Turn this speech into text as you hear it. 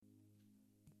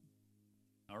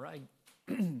All right.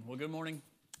 Well, good morning,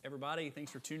 everybody.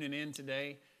 Thanks for tuning in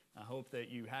today. I hope that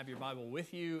you have your Bible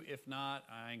with you. If not,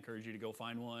 I encourage you to go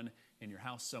find one in your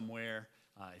house somewhere.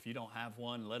 If you don't have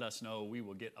one, let us know. We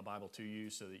will get a Bible to you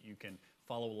so that you can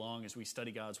follow along as we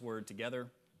study God's Word together.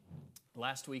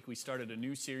 Last week, we started a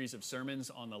new series of sermons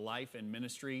on the life and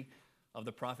ministry of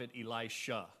the prophet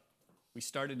Elisha. We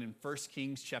started in 1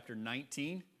 Kings chapter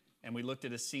 19, and we looked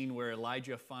at a scene where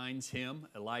Elijah finds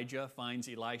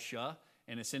Elisha,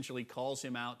 and essentially calls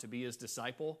him out to be his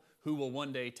disciple, who will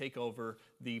one day take over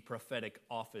the prophetic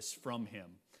office from him.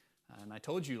 And I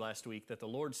told you last week that the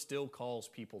Lord still calls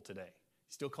people today.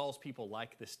 He still calls people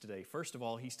like this today. First of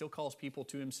all, He still calls people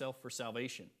to Himself for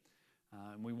salvation.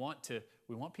 And we want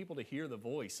people to hear the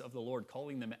voice of the Lord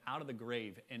calling them out of the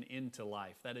grave and into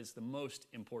life. That is the most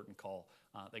important call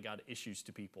that God issues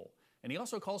to people. And He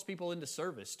also calls people into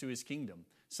service to His kingdom,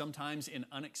 sometimes in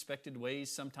unexpected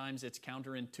ways. Sometimes it's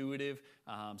counterintuitive.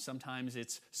 Sometimes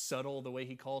it's subtle, the way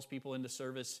He calls people into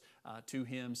service to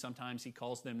Him. Sometimes He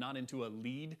calls them not into a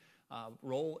lead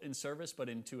role in service, but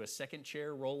into a second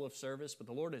chair role of service. But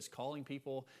the Lord is calling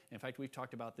people. In fact, we've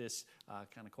talked about this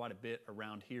kind of quite a bit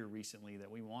around here recently, that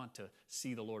we want to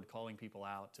see the Lord calling people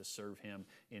out to serve Him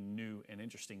in new and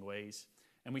interesting ways.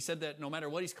 And we said that no matter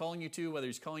what He's calling you to, whether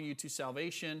He's calling you to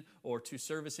salvation or to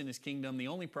service in His kingdom, the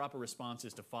only proper response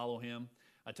is to follow Him.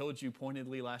 I told you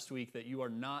pointedly last week that you are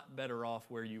not better off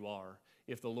where you are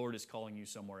if the Lord is calling you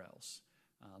somewhere else.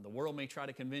 The world may try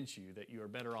to convince you that you are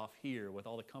better off here with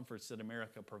all the comforts that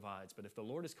America provides. But if the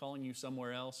Lord is calling you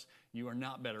somewhere else, you are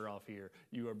not better off here.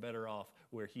 You are better off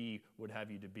where He would have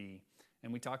you to be.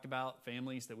 And we talked about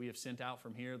families that we have sent out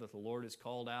from here, that the Lord has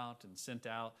called out and sent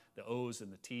out, the O's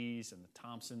and the T's and the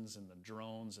Thompsons and the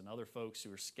Drones and other folks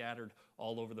who are scattered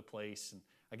all over the place. And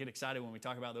I get excited when we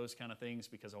talk about those kind of things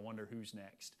because I wonder who's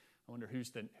next. I wonder who's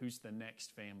the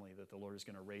next family that the Lord is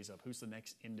going to raise up. Who's the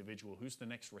next individual? Who's the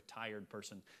next retired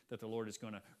person that the Lord is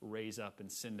going to raise up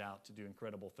and send out to do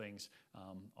incredible things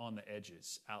on the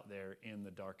edges out there in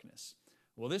the darkness?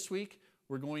 Well, this week,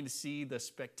 we're going to see the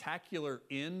spectacular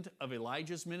end of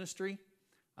Elijah's ministry,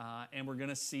 and we're going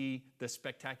to see the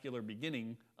spectacular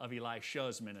beginning of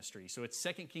Elisha's ministry. So it's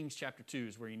 2 Kings chapter 2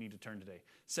 is where you need to turn today.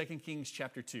 2 Kings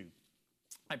chapter 2.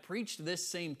 I preached this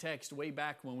same text way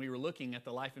back when we were looking at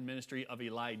the life and ministry of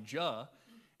Elijah,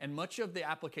 and much of the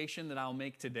application that I'll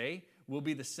make today will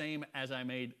be the same as I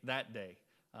made that day.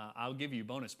 I'll give you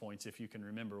bonus points if you can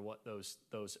remember what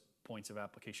those points of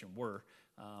application were.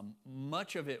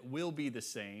 Much of it will be the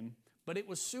same, but it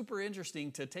was super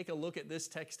interesting to take a look at this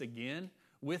text again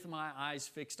with my eyes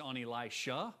fixed on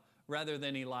Elisha rather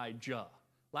than Elijah.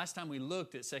 Last time we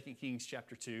looked at 2 Kings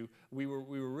chapter 2, we were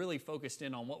really focused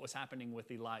in on what was happening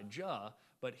with Elijah,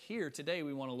 but here today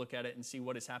we want to look at it and see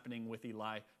what is happening with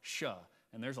Elisha.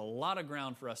 And there's a lot of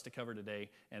ground for us to cover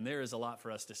today, and there is a lot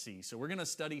for us to see. So we're going to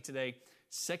study today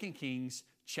 2 Kings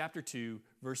chapter 2,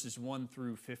 verses 1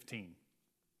 through 15.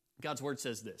 God's word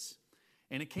says this: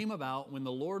 "And it came about when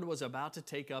the Lord was about to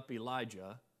take up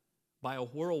Elijah by a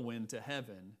whirlwind to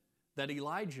heaven, that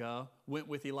Elijah went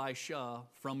with Elisha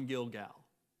from Gilgal.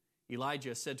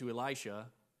 Elijah said to Elisha,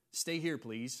 'Stay here,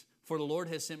 please, for the Lord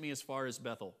has sent me as far as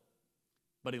Bethel.'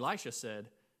 But Elisha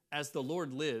said, 'As the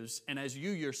Lord lives, and as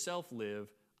you yourself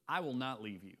live, I will not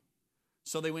leave you.'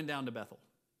 So they went down to Bethel.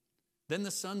 Then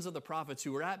the sons of the prophets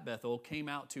who were at Bethel came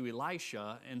out to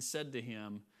Elisha and said to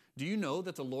him, 'Do you know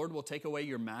that the Lord will take away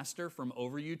your master from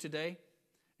over you today?'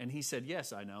 And he said,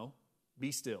 'Yes, I know.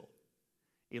 Be still.'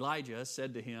 Elijah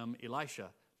said to him,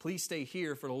 'Elisha, please stay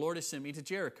here, for the Lord has sent me to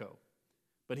Jericho.'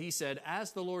 But he said,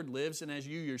 'As the Lord lives, and as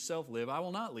you yourself live, I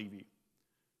will not leave you.'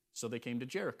 So they came to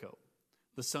Jericho.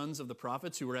 The sons of the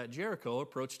prophets who were at Jericho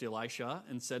approached Elisha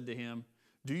and said to him,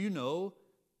 'Do you know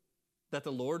that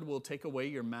the Lord will take away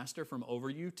your master from over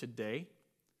you today?'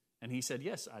 And he said,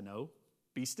 'Yes, I know.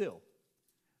 Be still.'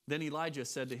 Then Elijah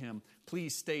said to him,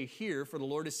 'Please stay here, for the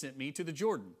Lord has sent me to the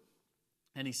Jordan.'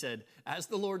 And he said, 'As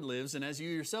the Lord lives, and as you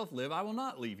yourself live, I will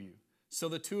not leave you.' So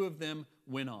the two of them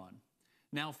went on.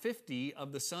 Now 50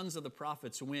 of the sons of the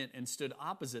prophets went and stood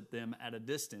opposite them at a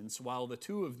distance, while the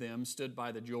two of them stood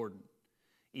by the Jordan.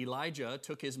 Elijah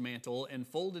took his mantle and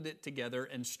folded it together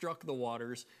and struck the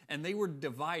waters, and they were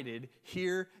divided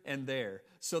here and there,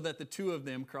 so that the two of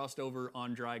them crossed over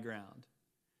on dry ground.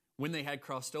 When they had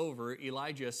crossed over,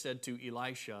 Elijah said to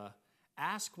Elisha,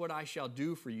 'Ask what I shall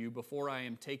do for you before I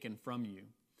am taken from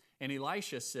you.' And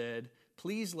Elisha said,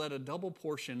 'Please let a double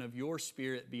portion of your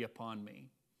spirit be upon me.'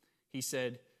 He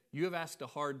said, 'You have asked a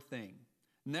hard thing.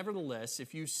 Nevertheless,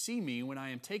 if you see me when I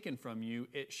am taken from you,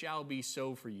 it shall be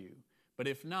so for you. But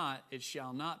if not, it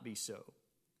shall not be so.'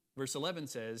 Verse 11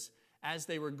 says, As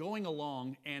they were going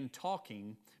along and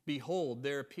talking, behold,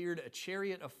 there appeared a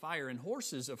chariot of fire and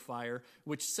horses of fire,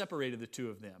 which separated the two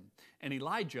of them. And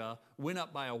Elijah went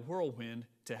up by a whirlwind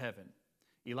to heaven.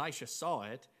 Elisha saw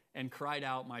it and cried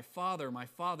out, my father,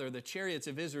 the chariots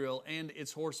of Israel and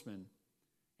its horsemen.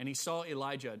 And he saw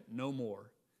Elijah no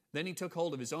more. Then he took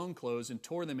hold of his own clothes and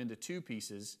tore them into two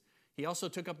pieces. He also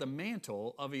took up the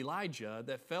mantle of Elijah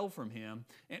that fell from him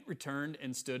and returned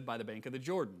and stood by the bank of the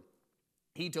Jordan.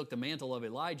 He took the mantle of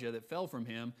Elijah that fell from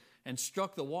him and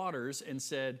struck the waters and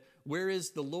said, where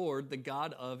is the Lord, the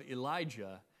God of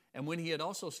Elijah? And when he had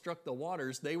also struck the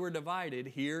waters, they were divided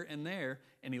here and there,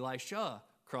 and Elisha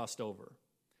crossed over.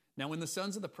 Now when the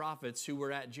sons of the prophets who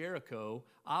were at Jericho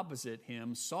opposite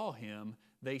him saw him,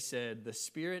 they said, the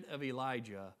spirit of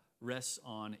Elijah rests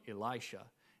on Elisha.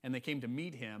 And they came to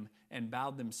meet him and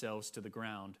bowed themselves to the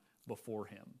ground before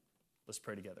him. Let's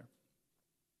pray together.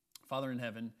 Father in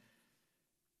heaven,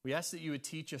 we ask that you would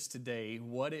teach us today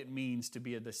what it means to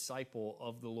be a disciple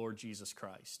of the Lord Jesus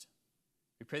Christ.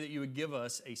 We pray that you would give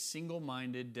us a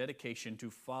single-minded dedication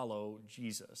to follow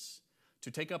Jesus,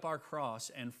 to take up our cross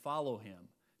and follow him,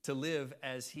 to live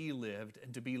as he lived,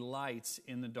 and to be lights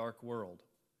in the dark world.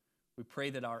 We pray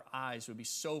that our eyes would be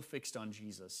so fixed on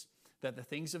Jesus that the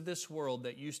things of this world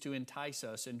that used to entice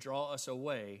us and draw us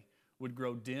away would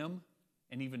grow dim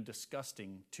and even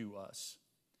disgusting to us.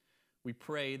 We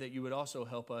pray that you would also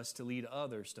help us to lead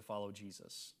others to follow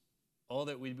Jesus. All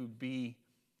that we would be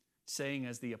saying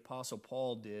as the Apostle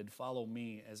Paul did, follow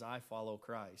me as I follow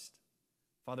Christ.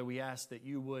 Father, we ask that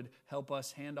you would help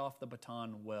us hand off the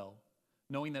baton well,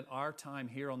 knowing that our time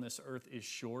here on this earth is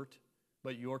short,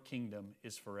 but your kingdom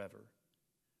is forever.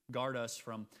 Guard us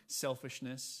from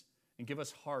selfishness and give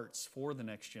us hearts for the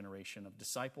next generation of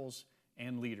disciples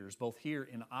and leaders, both here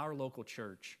in our local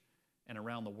church and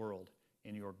around the world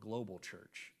in your global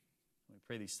church. We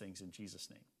pray these things in Jesus'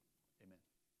 name. Amen.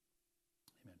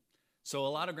 Amen. So a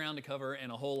lot of ground to cover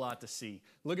and a whole lot to see.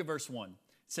 Look at verse 1. It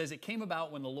says, it came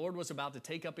about when the Lord was about to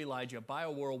take up Elijah by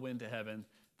a whirlwind to heaven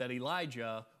that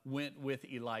Elijah went with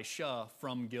Elisha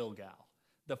from Gilgal.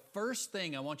 The first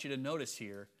thing I want you to notice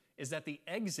here is that the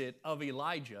exit of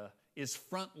Elijah is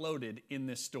front-loaded in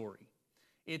this story.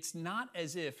 It's not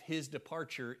as if his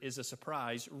departure is a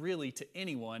surprise really to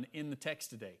anyone in the text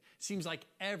today. It seems like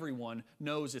everyone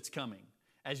knows it's coming.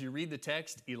 As you read the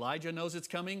text, Elijah knows it's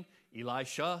coming.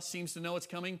 Elisha seems to know it's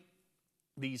coming.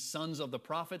 These sons of the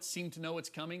prophets seem to know it's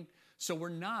coming. So we're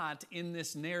not in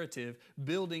this narrative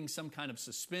building some kind of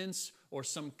suspense or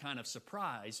some kind of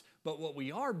surprise, but what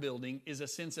we are building is a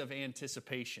sense of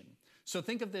anticipation. So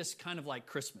think of this kind of like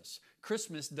Christmas.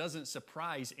 Christmas doesn't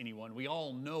surprise anyone. We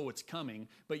all know it's coming,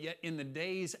 but yet in the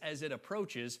days as it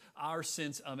approaches, our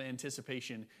sense of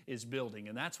anticipation is building.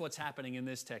 And that's what's happening in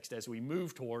this text as we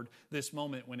move toward this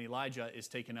moment when Elijah is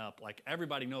taken up. Like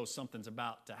everybody knows something's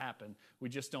about to happen. We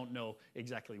just don't know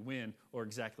exactly when or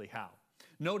exactly how.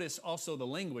 Notice also the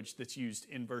language that's used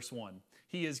in verse 1.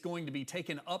 He is going to be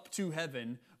taken up to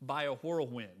heaven by a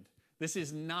whirlwind. This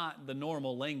is not the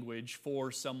normal language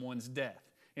for someone's death.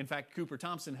 In fact, Cooper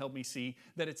Thompson helped me see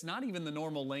that it's not even the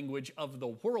normal language of the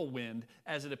whirlwind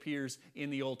as it appears in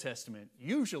the Old Testament.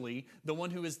 Usually, the one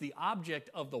who is the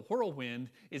object of the whirlwind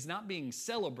is not being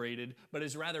celebrated, but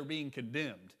is rather being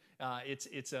condemned.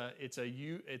 It's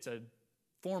a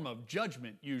form of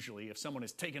judgment, usually, if someone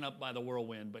is taken up by the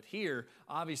whirlwind. But here,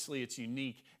 obviously, it's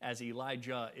unique as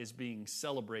Elijah is being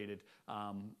celebrated,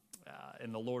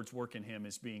 and the Lord's work in him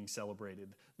is being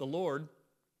celebrated. The Lord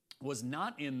was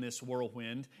not in this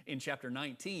whirlwind in chapter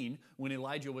 19 when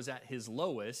Elijah was at his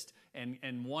lowest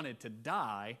and wanted to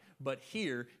die, but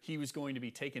here he was going to be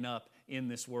taken up in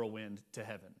this whirlwind to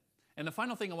heaven. And the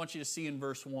final thing I want you to see in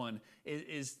verse 1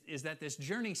 is that this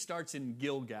journey starts in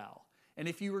Gilgal. And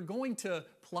if you were going to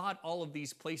plot all of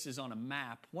these places on a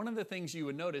map, one of the things you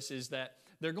would notice is that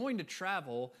they're going to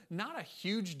travel not a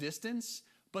huge distance,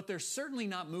 but they're certainly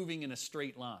not moving in a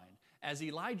straight line. As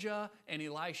Elijah and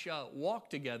Elisha walk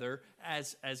together,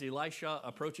 as Elisha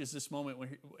approaches this moment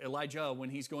when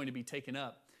he's going to be taken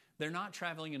up, they're not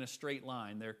traveling in a straight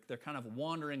line. They're kind of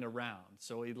wandering around.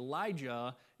 So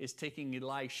Elijah is taking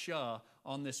Elisha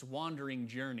on this wandering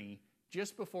journey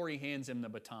just before he hands him the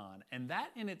baton. And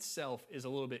that in itself is a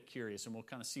little bit curious, and we'll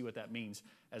kind of see what that means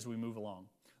as we move along.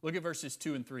 Look at verses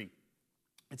 2 and 3.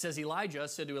 It says, Elijah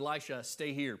said to Elisha,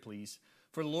 stay here, please,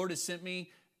 for the Lord has sent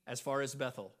me as far as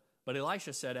Bethel. But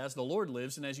Elisha said, as the Lord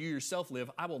lives and as you yourself live,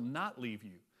 I will not leave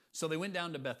you. So they went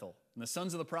down to Bethel. And the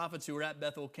sons of the prophets who were at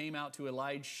Bethel came out to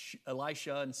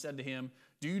Elisha and said to him,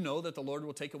 do you know that the Lord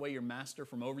will take away your master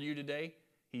from over you today?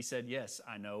 He said, yes,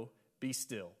 I know. Be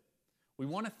still. We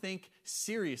want to think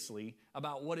seriously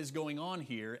about what is going on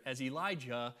here as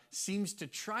Elijah seems to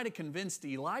try to convince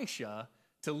Elisha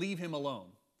to leave him alone.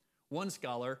 One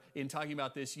scholar, in talking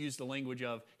about this, used the language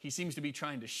of, he seems to be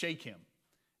trying to shake him.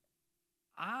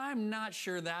 I'm not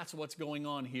sure that's what's going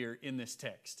on here in this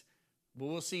text, but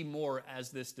we'll see more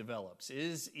as this develops.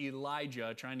 Is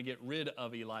Elijah trying to get rid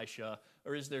of Elisha,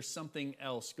 or is there something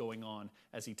else going on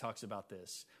as he talks about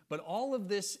this? But all of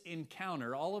this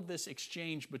encounter, all of this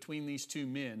exchange between these two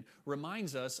men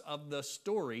reminds us of the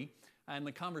story and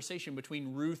the conversation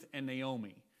between Ruth and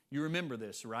Naomi. You remember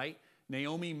this, right?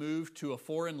 Naomi moved to a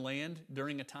foreign land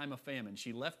during a time of famine.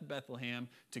 She left Bethlehem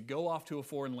to go off to a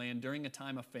foreign land during a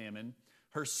time of famine.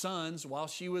 Her sons, while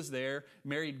she was there,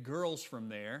 married girls from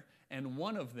there, and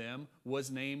one of them was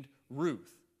named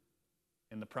Ruth.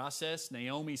 In the process,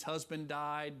 Naomi's husband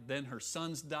died, then her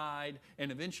sons died,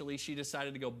 and eventually she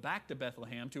decided to go back to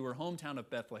Bethlehem, to her hometown of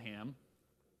Bethlehem.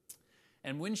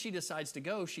 And when she decides to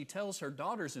go, she tells her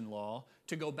daughters-in-law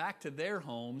to go back to their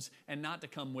homes and not to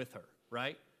come with her,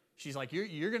 right? She's like,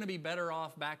 you're going to be better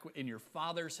off back in your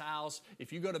father's house.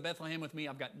 If you go to Bethlehem with me,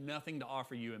 I've got nothing to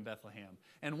offer you in Bethlehem.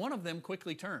 And one of them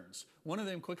quickly turns. One of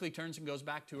them quickly turns and goes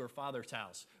back to her father's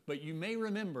house. But you may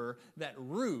remember that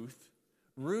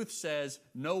Ruth says,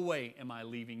 no way am I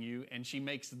leaving you. And she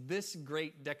makes this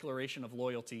great declaration of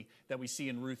loyalty that we see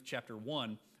in Ruth chapter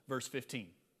 1, verse 15.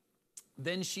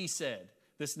 Then she said,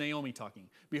 this Naomi talking,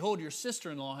 behold, your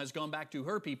sister-in-law has gone back to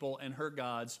her people and her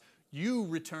gods. You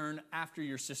return after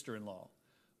your sister-in-law.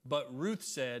 But Ruth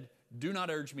said, do not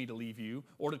urge me to leave you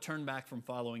or to turn back from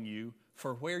following you.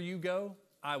 For where you go,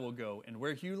 I will go. And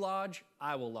where you lodge,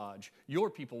 I will lodge. Your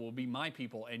people will be my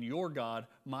people and your God,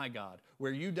 my God.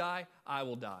 Where you die, I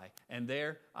will die. And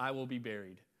there I will be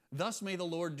buried. Thus may the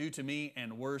Lord do to me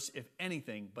and worse, if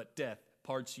anything but death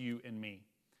parts you and me.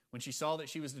 When she saw that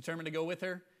she was determined to go with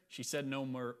her, she said no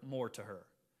more to her.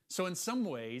 So in some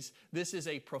ways, this is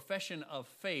a profession of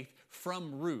faith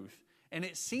from Ruth. And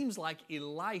it seems like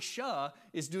Elisha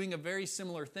is doing a very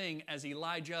similar thing as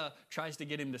Elijah tries to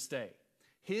get him to stay.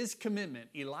 His commitment,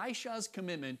 Elisha's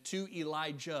commitment to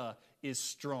Elijah is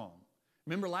strong.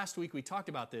 Remember last week we talked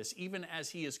about this. Even as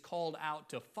he is called out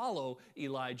to follow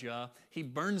Elijah, he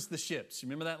burns the ships.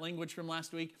 Remember that language from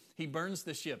last week? He burns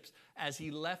the ships as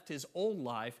he left his old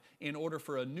life in order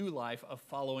for a new life of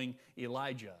following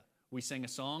Elijah. We sang a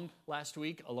song last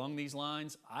week along these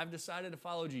lines. I've decided to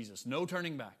follow Jesus. No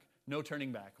turning back. No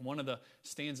turning back. One of the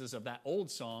stanzas of that old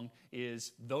song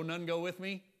is, though none go with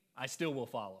me, I still will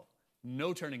follow.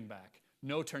 No turning back.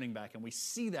 No turning back. And we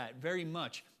see that very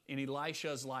much in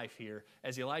Elisha's life here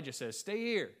as Elijah says, stay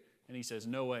here. And he says,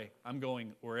 no way. I'm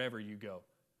going wherever you go.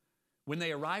 When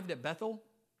they arrived at Bethel,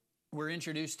 we're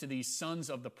introduced to these sons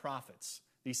of the prophets.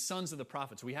 These sons of the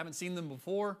prophets. We haven't seen them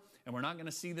before, and we're not going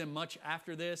to see them much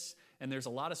after this. And there's a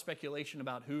lot of speculation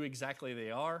about who exactly they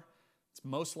are. It's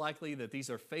most likely that these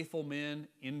are faithful men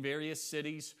in various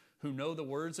cities who know the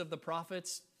words of the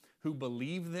prophets, who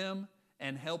believe them,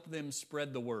 and help them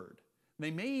spread the word. They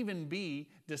may even be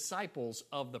disciples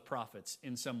of the prophets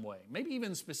in some way. Maybe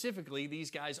even specifically,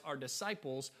 these guys are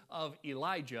disciples of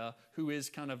Elijah, who is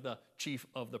kind of the chief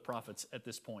of the prophets at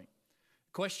this point.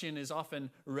 Question is often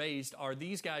raised, are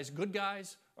these guys good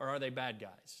guys or are they bad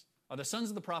guys? Are the sons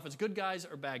of the prophets good guys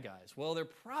or bad guys? Well, they're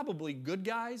probably good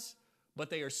guys, but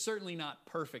they are certainly not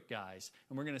perfect guys.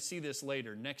 And we're going to see this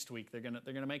later next week. They're going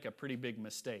to make a pretty big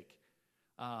mistake.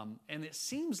 And it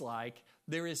seems like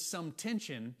there is some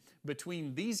tension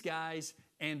between these guys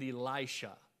and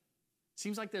Elisha.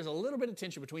 Seems like there's a little bit of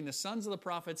tension between the sons of the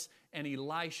prophets and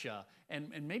Elisha. And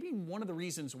maybe one of the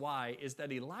reasons why is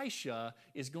that Elisha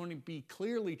is going to be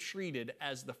clearly treated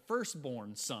as the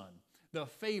firstborn son, the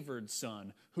favored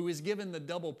son, who is given the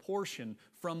double portion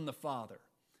from the father.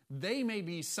 They may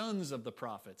be sons of the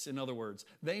prophets. In other words,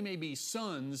 they may be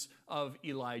sons of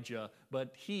Elijah,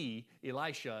 but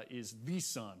Elisha, is the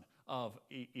son of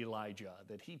Elijah,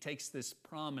 that he takes this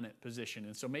prominent position.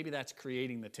 And so maybe that's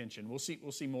creating the tension. We'll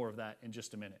see more of that in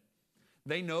just a minute.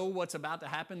 They know what's about to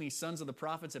happen, these sons of the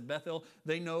prophets at Bethel.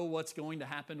 They know what's going to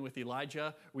happen with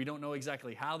Elijah. We don't know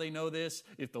exactly how they know this,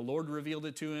 if the Lord revealed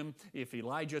it to him, if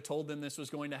Elijah told them this was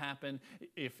going to happen,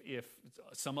 if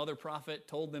some other prophet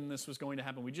told them this was going to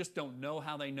happen. We just don't know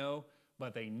how they know,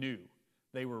 but they knew.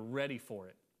 They were ready for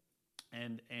it.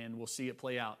 And we'll see it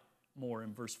play out more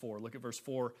in verse 4. Look at verse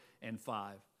 4 and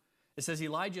 5. It says,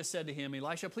 Elijah said to him,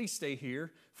 Elisha, please stay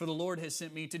here, for the Lord has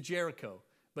sent me to Jericho.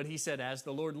 But he said, as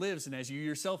the Lord lives and as you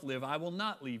yourself live, I will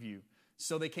not leave you.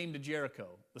 So they came to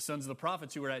Jericho. The sons of the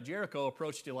prophets who were at Jericho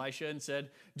approached Elisha and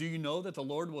said, do you know that the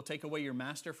Lord will take away your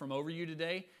master from over you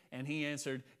today? And he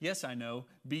answered, yes, I know.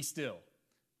 Be still.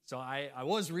 So I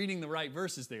was reading the right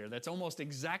verses there. That's almost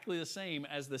exactly the same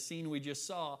as the scene we just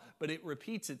saw, but it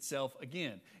repeats itself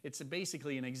again. It's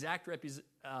basically an exact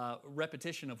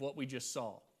repetition of what we just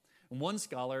saw. And one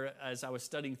scholar, as I was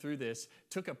studying through this,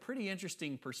 took a pretty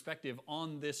interesting perspective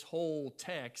on this whole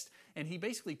text, and he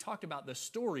basically talked about the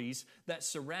stories that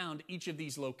surround each of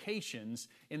these locations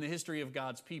in the history of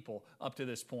God's people up to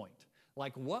this point.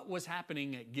 Like, what was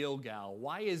happening at Gilgal?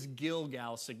 Why is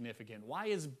Gilgal significant? Why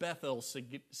is Bethel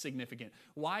significant?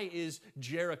 Why is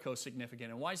Jericho significant?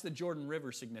 And why is the Jordan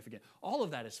River significant? All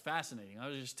of that is fascinating.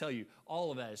 I'll just tell you, all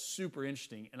of that is super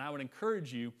interesting. And I would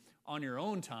encourage you on your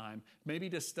own time, maybe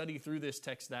to study through this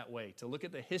text that way, to look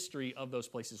at the history of those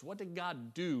places. What did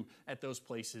God do at those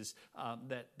places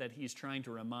that he's trying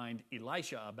to remind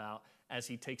Elisha about as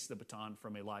he takes the baton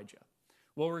from Elijah?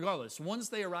 Well, regardless, once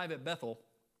they arrive at Bethel,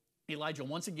 Elijah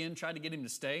once again tried to get him to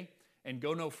stay and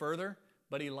go no further,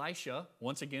 but Elisha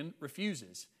once again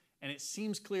refuses. And it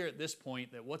seems clear at this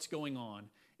point that what's going on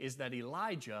is that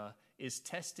Elijah is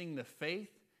testing the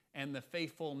faith and the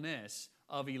faithfulness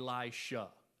of Elisha.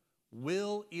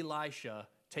 Will Elisha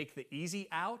take the easy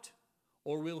out,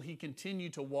 or will he continue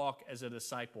to walk as a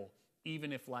disciple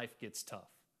even if life gets tough?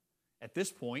 At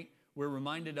this point, we're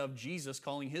reminded of Jesus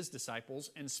calling his disciples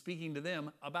and speaking to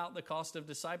them about the cost of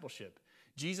discipleship.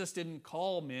 Jesus didn't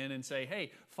call men and say,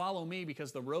 hey, follow me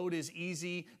because the road is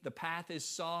easy, the path is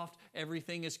soft,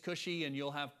 everything is cushy, and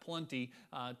you'll have plenty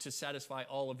to satisfy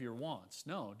all of your wants.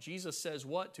 No, Jesus says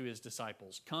what to his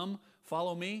disciples? Come,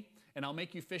 follow me, and I'll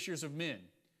make you fishers of men.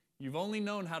 You've only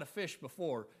known how to fish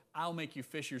before. I'll make you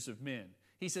fishers of men.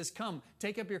 He says, come,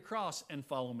 take up your cross and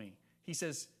follow me. He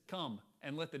says, come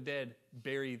and let the dead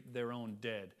bury their own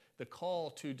dead. The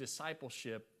call to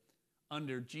discipleship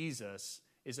under Jesus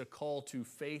is a call to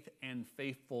faith and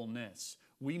faithfulness.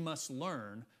 We must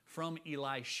learn from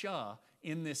Elisha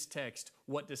in this text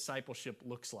what discipleship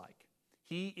looks like.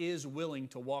 He is willing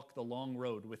to walk the long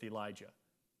road with Elijah.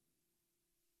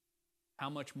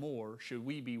 How much more should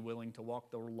we be willing to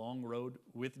walk the long road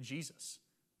with Jesus?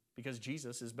 Because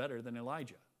Jesus is better than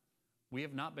Elijah. We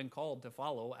have not been called to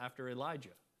follow after Elijah.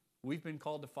 We've been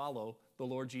called to follow the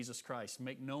Lord Jesus Christ.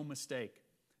 Make no mistake,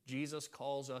 Jesus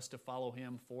calls us to follow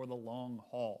him for the long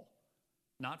haul,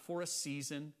 not for a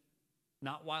season,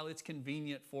 not while it's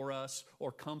convenient for us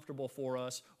or comfortable for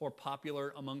us or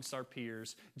popular amongst our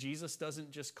peers. Jesus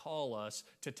doesn't just call us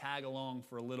to tag along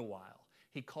for a little while.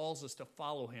 He calls us to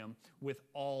follow him with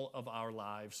all of our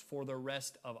lives, for the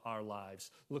rest of our lives.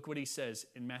 Look what he says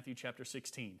in Matthew chapter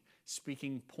 16,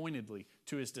 speaking pointedly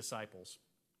to his disciples.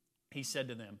 He said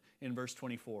to them in verse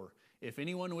 24, if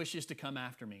anyone wishes to come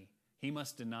after me, he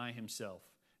must deny himself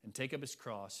and take up his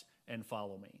cross and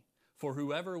follow me. For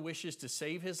whoever wishes to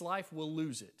save his life will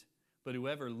lose it, but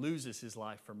whoever loses his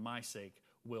life for my sake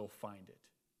will find it.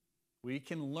 We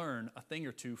can learn a thing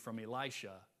or two from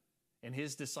Elisha and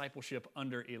his discipleship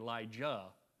under Elijah,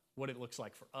 what it looks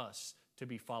like for us to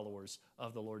be followers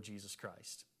of the Lord Jesus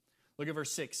Christ. Look at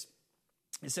verse 6.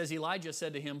 It says, Elijah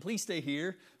said to him, please stay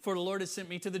here, for the Lord has sent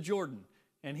me to the Jordan.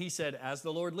 And he said, as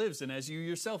the Lord lives and as you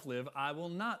yourself live, I will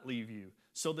not leave you.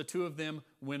 So the two of them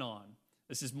went on.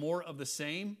 This is more of the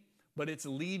same, but it's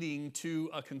leading to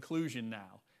a conclusion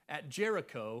now. At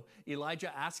Jericho,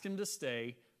 Elijah asked him to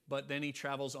stay, but then he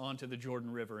travels on to the Jordan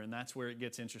River, and that's where it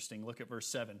gets interesting. Look at verse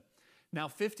 7. Now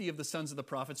 50 of the sons of the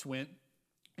prophets went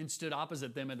and stood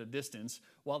opposite them at a distance,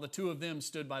 while the two of them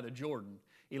stood by the Jordan.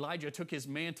 Elijah took his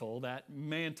mantle, that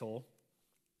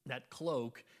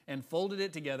cloak, and folded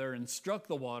it together and struck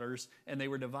the waters, and they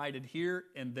were divided here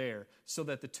and there, so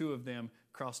that the two of them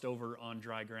crossed over on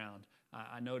dry ground.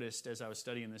 I noticed as I was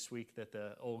studying this week that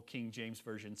the old King James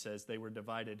Version says they were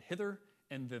divided hither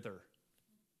and thither.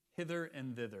 Hither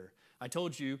and thither. I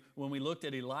told you when we looked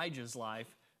at Elijah's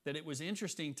life that it was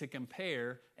interesting to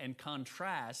compare and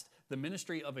contrast the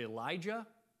ministry of Elijah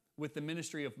with the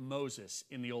ministry of Moses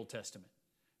in the Old Testament.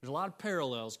 There's a lot of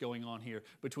parallels going on here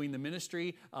between the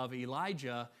ministry of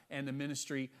Elijah and the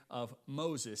ministry of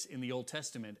Moses in the Old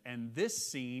Testament. And this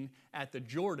scene at the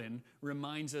Jordan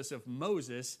reminds us of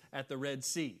Moses at the Red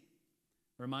Sea.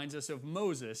 Reminds us of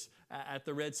Moses at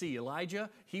the Red Sea. Elijah,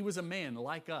 he was a man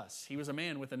like us. He was a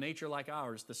man with a nature like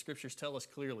ours, the scriptures tell us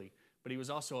clearly. But he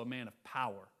was also a man of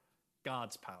power.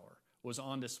 God's power was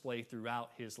on display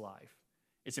throughout his life.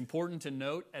 It's important to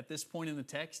note at this point in the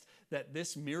text that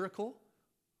this miracle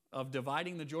of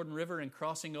dividing the Jordan River and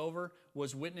crossing over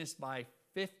was witnessed by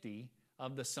 50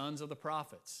 of the sons of the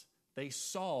prophets. They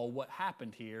saw what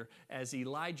happened here as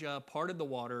Elijah parted the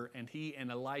water and he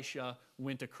and Elisha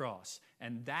went across.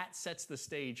 And that sets the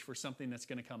stage for something that's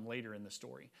going to come later in the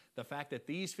story. The fact that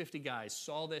these 50 guys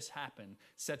saw this happen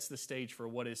sets the stage for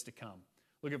what is to come.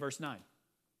 Look at verse 9.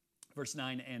 Verse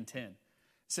 9 and 10. It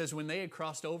says, when they had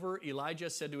crossed over, Elijah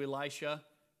said to Elisha,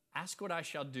 ask what I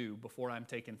shall do before I am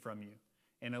taken from you.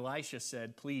 And Elisha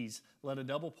said, please, let a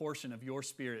double portion of your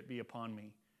spirit be upon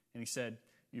me. And he said,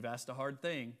 you've asked a hard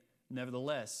thing.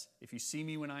 Nevertheless, if you see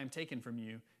me when I am taken from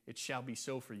you, it shall be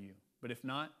so for you. But if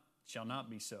not, it shall not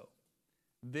be so.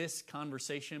 This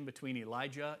conversation between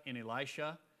Elijah and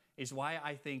Elisha is why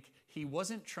I think he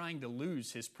wasn't trying to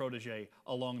lose his protege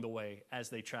along the way as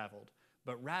they traveled,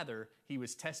 but rather he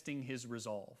was testing his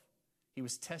resolve. He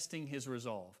was testing his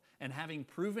resolve. And having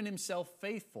proven himself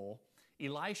faithful,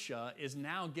 Elisha is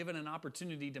now given an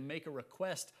opportunity to make a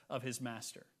request of his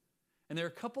master. And there are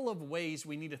a couple of ways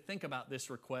we need to think about this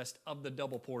request of the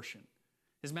double portion.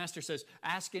 His master says,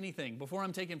 ask anything. Before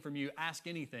I'm taken from you, ask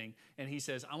anything. And he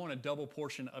says, I want a double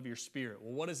portion of your spirit.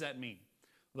 Well, what does that mean?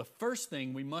 The first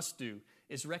thing we must do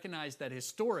is recognize that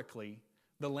historically,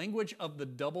 the language of the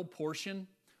double portion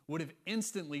would have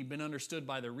instantly been understood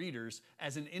by the readers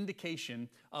as an indication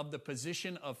of the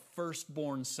position of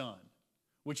firstborn son,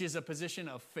 which is a position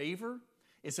of favor.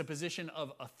 It's a position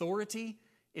of authority.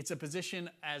 It's a position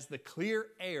as the clear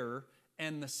heir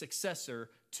and the successor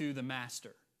to the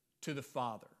master, to the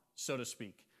father, so to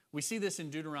speak. We see this in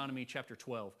Deuteronomy chapter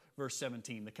 12, verse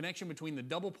 17, the connection between the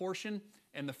double portion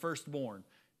and the firstborn.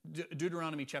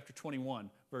 Deuteronomy chapter 21,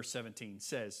 verse 17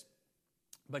 says,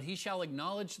 but he shall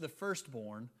acknowledge the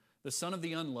firstborn, the son of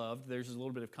the unloved, there's a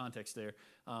little bit of context there,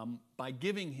 by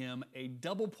giving him a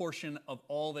double portion of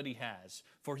all that he has.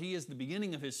 For he is the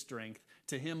beginning of his strength.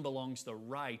 To him belongs the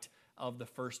right of the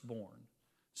firstborn.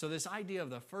 So this idea of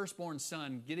the firstborn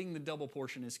son getting the double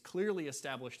portion is clearly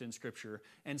established in Scripture.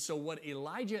 And so what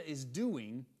Elisha is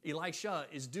doing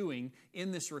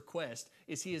in this request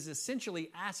is he is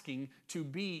essentially asking to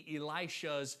be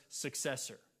Elisha's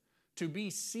successor, to be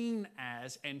seen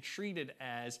as and treated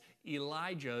as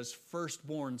Elijah's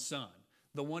firstborn son,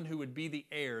 the one who would be the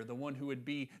heir, the one who would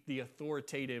be the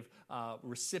authoritative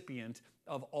recipient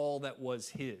of all that was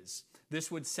his.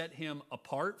 This would set him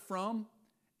apart from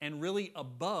and really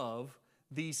above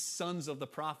these sons of the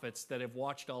prophets that have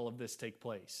watched all of this take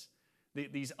place.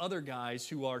 These other guys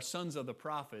who are sons of the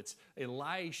prophets,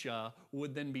 Elisha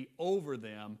would then be over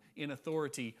them in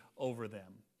authority over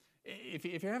them.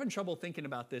 If you're having trouble thinking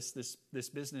about this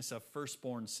business of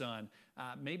firstborn son,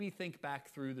 maybe think back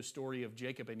through the story of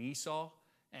Jacob and Esau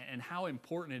and how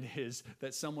important it is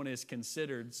that someone is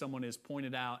considered, someone is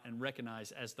pointed out and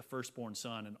recognized as the firstborn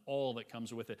son and all that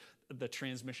comes with it, the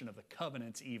transmission of the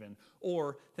covenants even.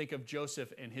 Or think of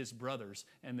Joseph and his brothers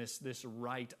and this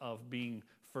right of being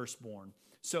firstborn.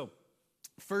 So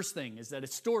first thing is that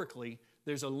historically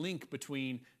there's a link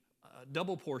between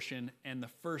double portion and the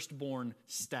firstborn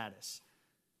status.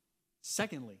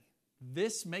 Secondly,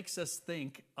 this makes us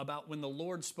think about when the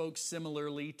Lord spoke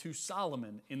similarly to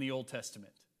Solomon in the Old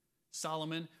Testament.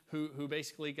 Solomon, who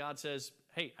basically God says,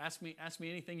 hey, ask me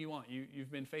anything you want.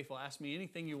 You've been faithful. Ask me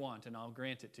anything you want and I'll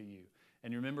grant it to you.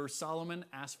 And you remember Solomon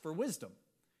asked for wisdom.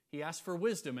 He asked for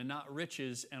wisdom and not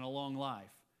riches and a long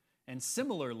life. And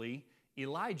similarly,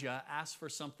 Elijah asked for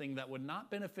something that would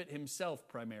not benefit himself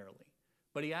primarily,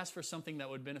 but he asked for something that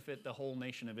would benefit the whole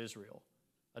nation of Israel.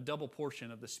 A double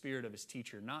portion of the spirit of his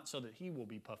teacher, not so that he will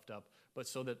be puffed up, but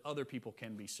so that other people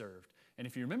can be served. And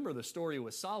if you remember the story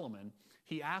with Solomon,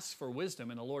 he asks for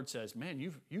wisdom and the Lord says, man,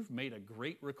 you've made a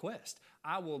great request.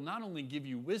 I will not only give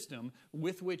you wisdom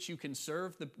with which you can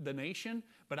serve the nation,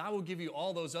 but I will give you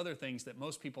all those other things that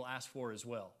most people ask for as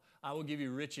well. I will give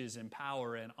you riches and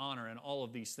power and honor and all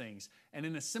of these things. And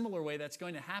in a similar way, that's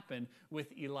going to happen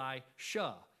with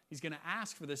Elisha. He's going to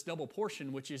ask for this double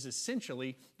portion, which is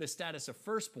essentially the status of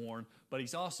firstborn, but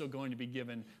he's also going to be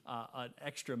given an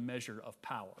extra measure of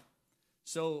power.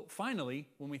 So finally,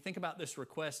 when we think about this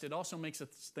request, it also makes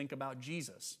us think about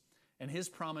Jesus and his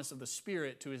promise of the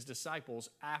Spirit to his disciples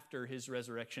after his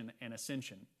resurrection and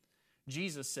ascension.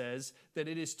 Jesus says that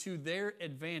it is to their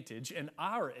advantage and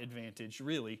our advantage,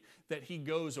 really, that he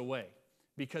goes away,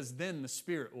 because then the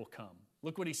Spirit will come.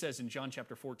 Look what he says in John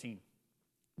chapter 14.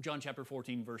 John chapter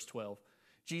 14, verse 12.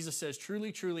 Jesus says,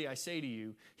 truly, truly, I say to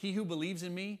you, he who believes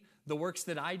in me, the works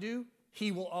that I do,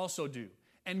 he will also do.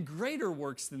 And greater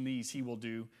works than these he will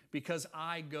do, because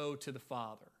I go to the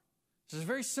Father. So there's a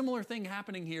very similar thing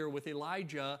happening here with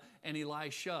Elijah and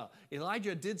Elisha.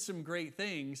 Elijah did some great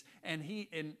things, and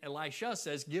Elisha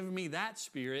says, give me that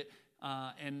spirit.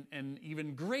 and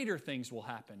even greater things will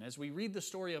happen. As we read the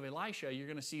story of Elisha, you're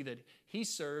going to see that he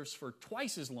serves for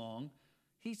twice as long.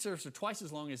 He serves for twice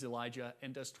as long as Elijah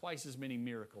and does twice as many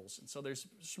miracles. And so there's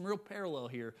some real parallel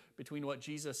here between what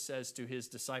Jesus says to his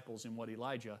disciples and what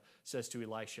Elijah says to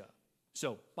Elisha.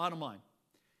 So, bottom line,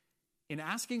 in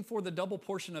asking for the double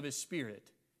portion of his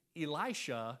spirit,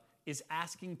 Elisha is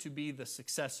asking to be the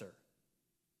successor.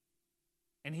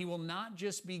 And he will not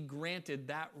just be granted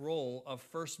that role of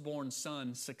firstborn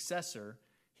son successor,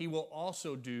 he will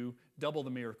also do double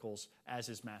the miracles as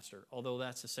his master, although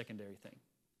that's a secondary thing.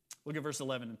 Look at verse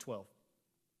 11 and 12.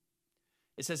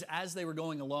 It says, as they were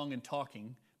going along and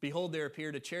talking, behold, there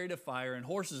appeared a chariot of fire and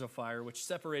horses of fire, which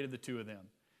separated the two of them.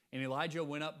 And Elijah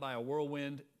went up by a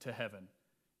whirlwind to heaven.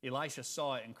 Elisha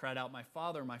saw it and cried out, my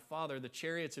father, the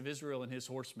chariots of Israel and his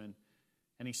horsemen.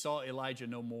 And he saw Elijah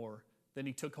no more. Then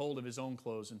he took hold of his own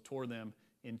clothes and tore them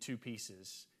in two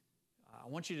pieces. I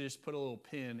want you to just put a little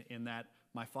pin in that,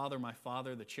 my father,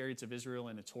 the chariots of Israel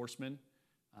and its horsemen.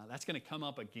 That's going to come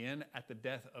up again at the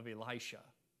death of Elisha.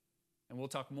 And we'll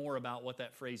talk more about what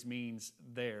that phrase means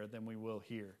there than we will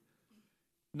here.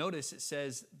 Notice it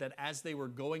says that as they were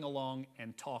going along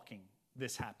and talking,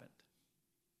 this happened.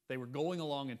 They were going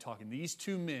along and talking. These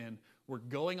two men were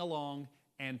going along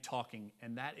and talking,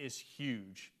 and that is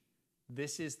huge.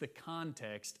 This is the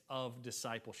context of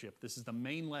discipleship. This is the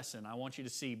main lesson I want you to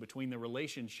see between the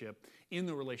relationship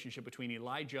between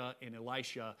Elijah and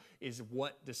Elisha is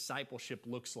what discipleship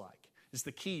looks like. It's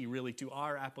the key really to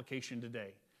our application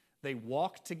today. They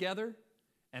walked together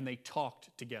and they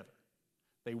talked together.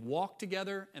 They walked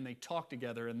together and they talked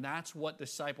together, and that's what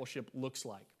discipleship looks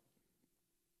like.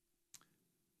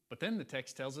 But then the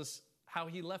text tells us how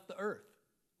he left the earth.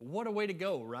 What a way to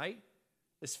go, right?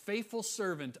 This faithful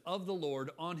servant of the Lord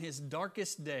on his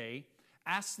darkest day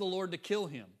asked the Lord to kill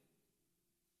him.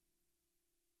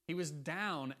 He was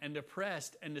down and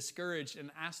depressed and discouraged and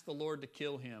asked the Lord to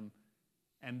kill him.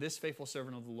 And this faithful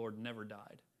servant of the Lord never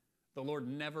died. The Lord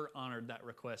never honored that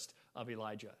request of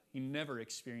Elijah. He never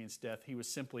experienced death. He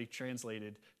was simply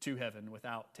translated to heaven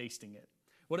without tasting it.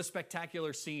 What a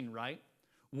spectacular scene, right?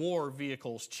 War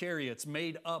vehicles, chariots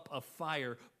made up of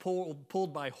fire,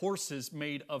 pulled by horses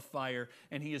made of fire,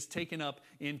 and he is taken up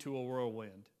into a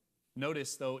whirlwind.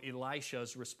 Notice, though,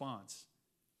 Elisha's response.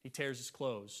 He tears his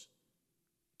clothes.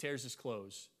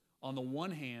 On the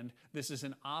one hand, this is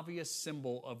an obvious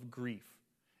symbol of grief,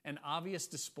 an obvious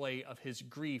display of his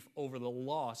grief over the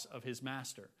loss of his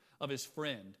master, of his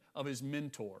friend, of his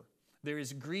mentor. There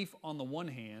is grief on the one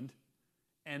hand,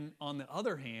 and on the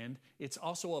other hand, it's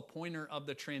also a pointer of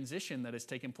the transition that has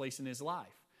taken place in his life.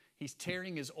 He's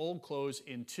tearing his old clothes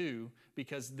in two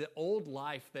because the old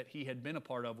life that he had been a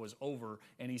part of was over,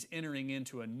 and he's entering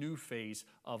into a new phase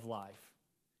of life.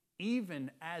 Even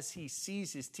as he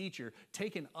sees his teacher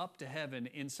taken up to heaven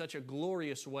in such a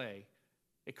glorious way,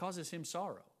 it causes him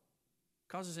sorrow.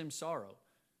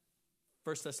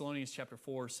 1 Thessalonians chapter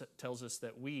 4 tells us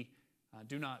that we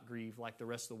do not grieve like the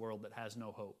rest of the world that has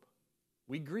no hope.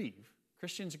 We grieve.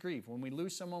 Christians grieve. When we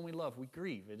lose someone we love, we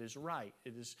grieve. It is right.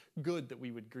 It is good that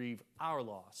we would grieve our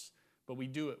loss, but we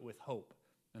do it with hope.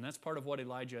 And that's part of what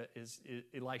Elisha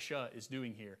is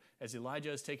doing here. As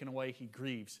Elijah is taken away, he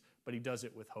grieves, but he does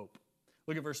it with hope.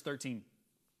 Look at verse 13.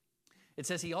 It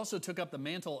says, he also took up the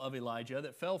mantle of Elijah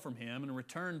that fell from him and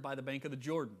returned by the bank of the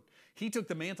Jordan. He took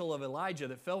the mantle of Elijah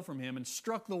that fell from him and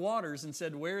struck the waters and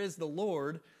said, where is the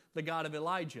Lord, the God of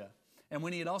Elijah? And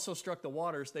when he had also struck the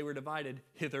waters, they were divided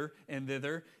hither and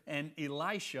thither, and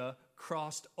Elisha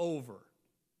crossed over.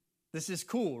 This is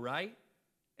cool, right?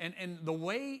 And the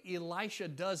way Elisha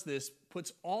does this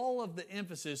puts all of the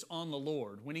emphasis on the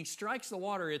Lord. When he strikes the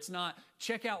water, it's not,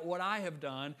 check out what I have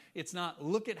done. It's not,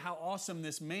 look at how awesome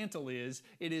this mantle is.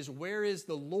 It is, where is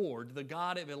the Lord, the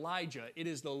God of Elijah? It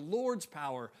is the Lord's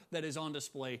power that is on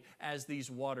display as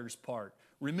these waters part.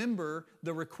 Remember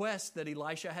the request that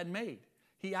Elisha had made.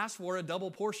 He asked for a double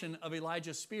portion of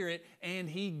Elijah's spirit, and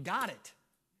he got it.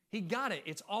 He got it.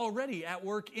 It's already at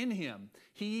work in him.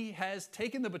 He has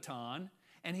taken the baton,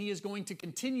 and he is going to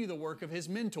continue the work of his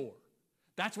mentor.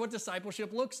 That's what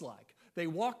discipleship looks like. They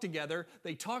walk together,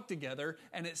 they talk together,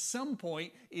 and at some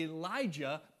point,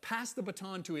 Elijah passed the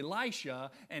baton to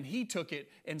Elisha, and he took it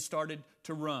and started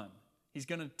to run. He's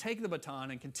going to take the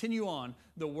baton and continue on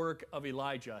the work of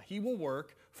Elijah. He will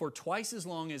work for twice as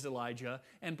long as Elijah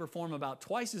and perform about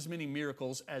twice as many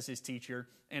miracles as his teacher,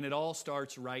 and it all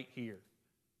starts right here.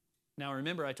 Now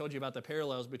remember, I told you about the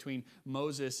parallels between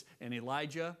Moses and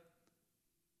Elijah.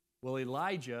 Well,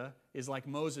 Elijah is like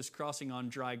Moses crossing on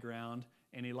dry ground,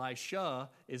 and Elisha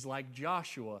is like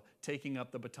Joshua taking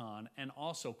up the baton and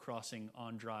also crossing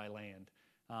on dry land.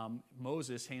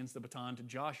 Moses hands the baton to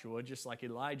Joshua, just like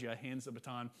Elijah hands the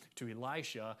baton to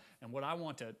Elisha. And what I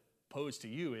want to pose to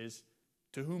you is,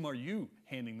 to whom are you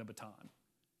handing the baton?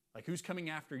 Like, who's coming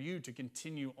after you to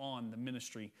continue on the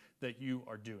ministry that you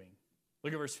are doing?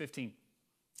 Look at verse 15.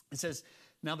 It says,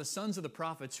 "Now the sons of the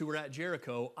prophets who were at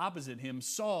Jericho opposite him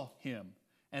saw him.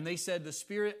 And they said, 'The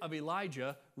spirit of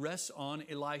Elijah rests on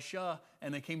Elisha.'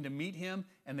 And they came to meet him,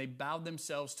 and they bowed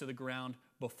themselves to the ground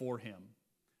before him."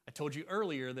 I told you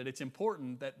earlier that it's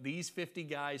important that these 50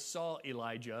 guys saw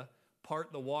Elijah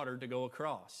part the water to go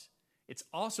across. It's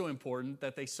also important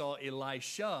that they saw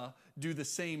Elisha do the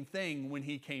same thing when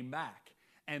he came back.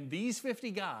 And these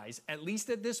 50 guys, at least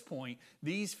at this point,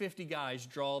 these 50 guys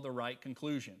draw the right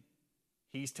conclusion.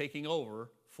 He's taking over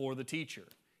for the teacher.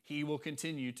 He will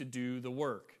continue to do the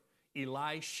work.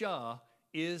 Elisha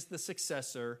is the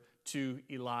successor to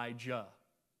Elijah.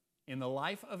 In the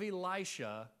life of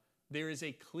Elisha, there is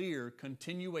a clear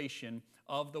continuation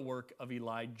of the work of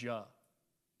Elijah,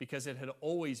 because it had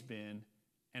always been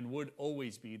and would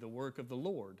always be the work of the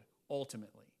Lord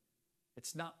ultimately.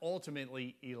 It's not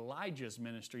ultimately Elijah's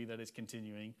ministry that is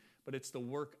continuing, but it's the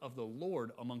work of the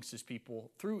Lord amongst his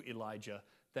people through Elijah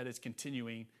that is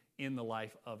continuing in the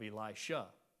life of Elisha.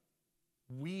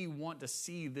 We want to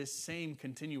see this same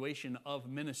continuation of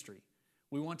ministry.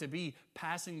 We want to be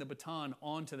passing the baton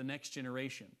on to the next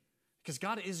generation, because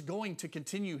God is going to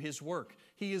continue his work.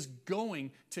 He is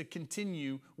going to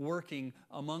continue working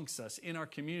amongst us in our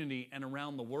community and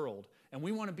around the world. And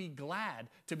we want to be glad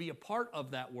to be a part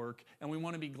of that work, and we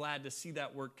want to be glad to see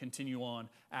that work continue on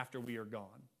after we are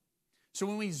gone. So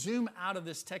when we zoom out of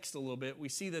this text a little bit, we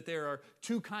see that there are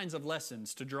two kinds of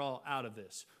lessons to draw out of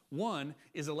this. One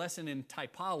is a lesson in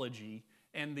typology,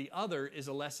 and the other is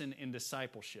a lesson in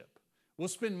discipleship. We'll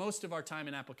spend most of our time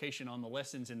in application on the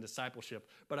lessons in discipleship,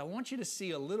 but I want you to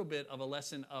see a little bit of a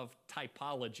lesson of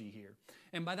typology here.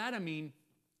 And by that I mean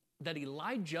that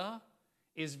Elijah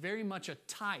is very much a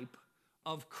type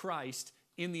of Christ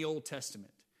in the Old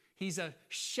Testament. He's a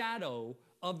shadow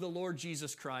of the Lord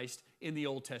Jesus Christ in the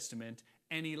Old Testament,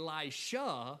 and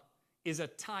Elisha is a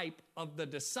type of the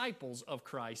disciples of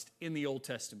Christ in the Old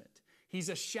Testament. He's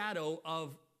a shadow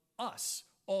of us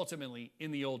ultimately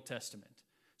in the Old Testament.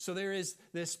 So there is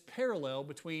this parallel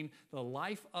between the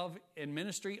life of and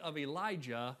ministry of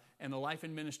Elijah and the life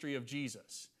and ministry of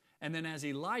Jesus. And then as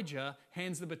Elijah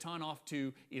hands the baton off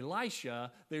to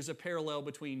Elisha, there's a parallel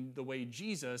between the way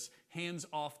Jesus hands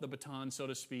off the baton, so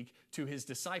to speak, to his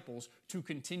disciples to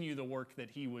continue the work that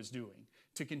he was doing,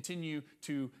 to continue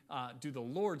to do the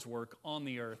Lord's work on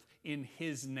the earth in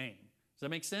his name. Does that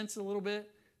make sense a little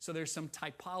bit? So there's some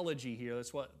typology here.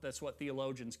 That's what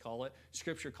theologians call it.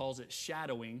 Scripture calls it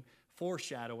shadowing,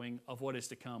 foreshadowing of what is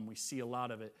to come. We see a lot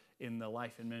of it in the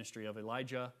life and ministry of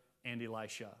Elijah and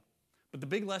Elisha. But the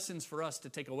big lessons for us to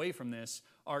take away from this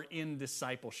are in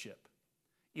discipleship.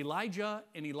 Elijah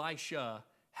and Elisha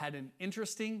had an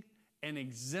interesting and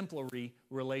exemplary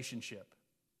relationship.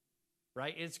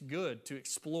 Right? It's good to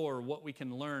explore what we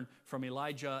can learn from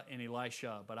Elijah and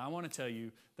Elisha, but I want to tell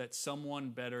you that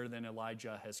someone better than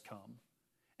Elijah has come.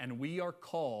 And we are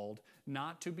called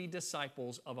not to be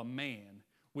disciples of a man.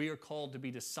 We are called to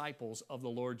be disciples of the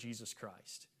Lord Jesus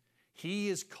Christ. He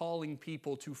is calling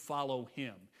people to follow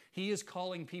him. He is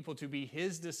calling people to be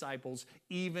his disciples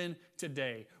even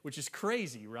today, which is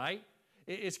crazy, right?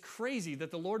 It's crazy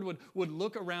that the Lord would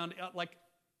look around, like,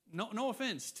 no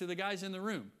offense to the guys in the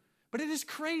room, but it is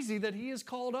crazy that he has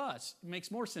called us. It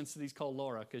makes more sense that he's called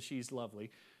Laura because she's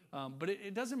lovely. But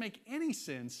it doesn't make any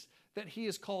sense that he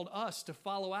has called us to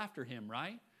follow after him,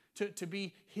 right? To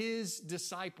be his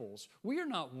disciples. We are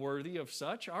not worthy of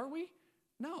such, are we?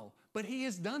 No, but he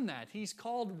has done that. He's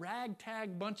called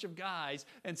ragtag bunch of guys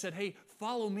and said, hey,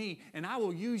 follow me and I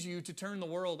will use you to turn the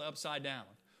world upside down.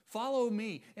 Follow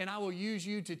me, and I will use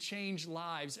you to change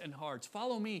lives and hearts.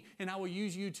 Follow me, and I will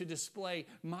use you to display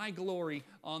my glory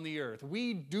on the earth.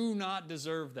 We do not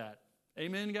deserve that.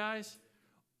 Amen, guys?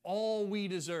 All we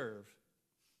deserve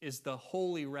is the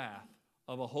holy wrath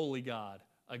of a holy God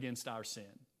against our sin.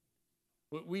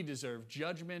 We deserve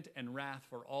judgment and wrath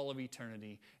for all of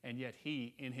eternity, and yet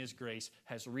he, in his grace,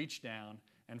 has reached down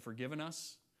and forgiven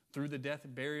us. Through the death,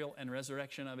 burial, and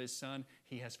resurrection of his Son,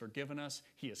 he has forgiven us,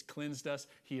 he has cleansed us,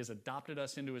 he has adopted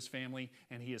us into his family,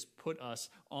 and he has put us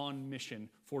on mission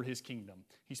for his kingdom.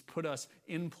 He's put us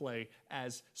in play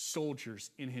as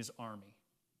soldiers in his army.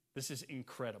 This is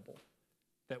incredible,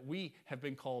 that we have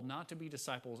been called not to be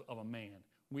disciples of a man.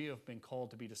 We have been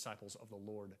called to be disciples of the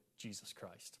Lord Jesus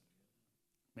Christ.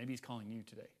 Maybe he's calling you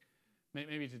today.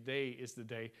 Maybe today is the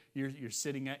day you're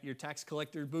sitting at your tax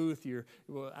collector booth, you're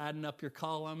adding up your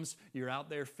columns, you're out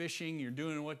there fishing, you're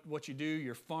doing what you do,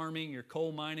 you're farming, you're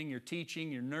coal mining, you're teaching,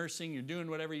 you're nursing, you're doing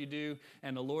whatever you do,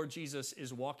 and the Lord Jesus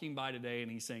is walking by today and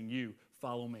he's saying, you,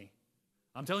 follow me.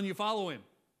 I'm telling you, follow him.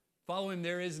 Follow him.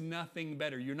 There is nothing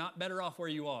better. You're not better off where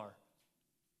you are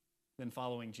than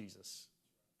following Jesus.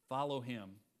 Follow him.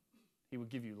 He will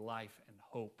give you life and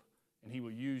hope, and he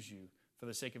will use you for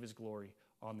the sake of his glory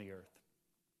on the earth.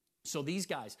 So these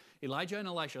guys, Elijah and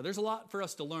Elisha, there's a lot for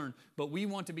us to learn, but we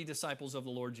want to be disciples of the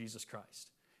Lord Jesus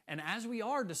Christ. And as we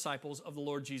are disciples of the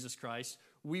Lord Jesus Christ,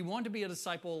 we want to be a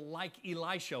disciple like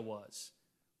Elisha was.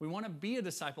 We want to be a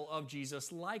disciple of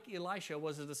Jesus like Elisha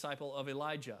was a disciple of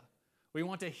Elijah. We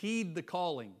want to heed the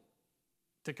calling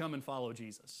to come and follow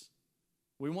Jesus.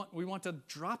 We want to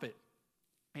drop it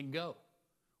and go.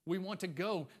 We want to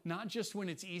go not just when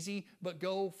it's easy, but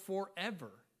go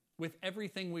forever with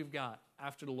everything we've got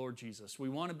after the Lord Jesus. We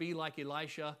want to be like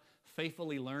Elisha,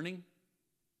 faithfully learning,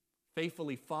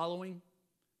 faithfully following,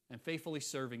 and faithfully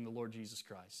serving the Lord Jesus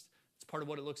Christ. It's part of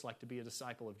what it looks like to be a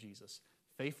disciple of Jesus.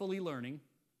 Faithfully learning,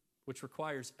 which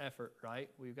requires effort, right?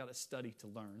 We've got to study to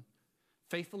learn.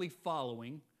 Faithfully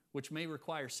following, which may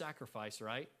require sacrifice,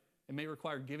 right? It may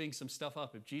require giving some stuff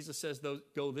up. If Jesus says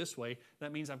go this way,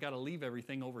 that means I've got to leave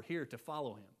everything over here to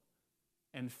follow him.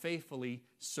 And faithfully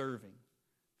serving.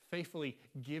 Faithfully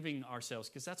giving ourselves,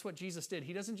 because that's what Jesus did.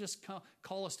 He doesn't just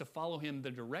call us to follow him the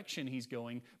direction he's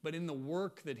going, but in the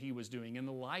work that he was doing, in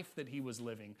the life that he was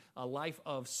living, a life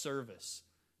of service.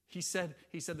 He said,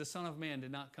 the Son of Man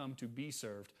did not come to be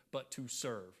served, but to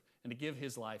serve, and to give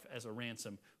his life as a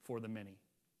ransom for the many.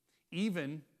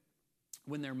 Even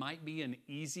when there might be an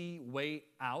easy way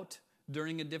out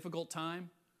during a difficult time,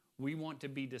 we want to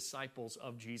be disciples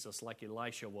of Jesus like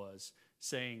Elisha was,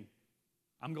 saying,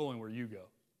 I'm going where you go.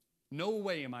 No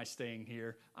way am I staying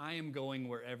here. I am going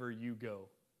wherever you go.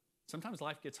 Sometimes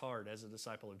life gets hard as a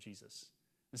disciple of Jesus.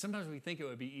 And sometimes we think it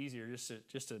would be easier just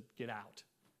to get out.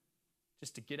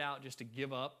 Just to get out, just to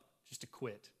give up, just to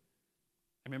quit.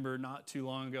 I remember not too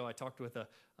long ago, I talked with a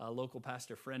local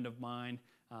pastor friend of mine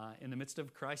in the midst of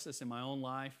a crisis in my own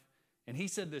life. And he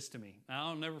said this to me, and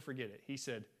I'll never forget it. He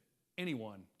said,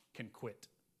 anyone can quit.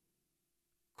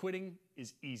 Quitting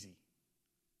is easy.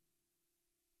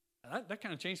 That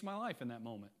kind of changed my life in that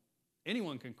moment.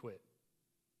 Anyone can quit.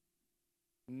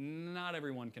 Not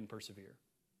everyone can persevere.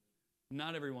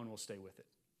 Not everyone will stay with it.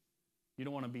 You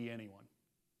don't want to be anyone.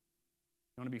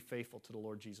 You want to be faithful to the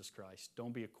Lord Jesus Christ.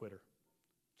 Don't be a quitter.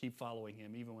 Keep following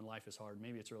him even when life is hard.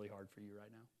 Maybe it's really hard for you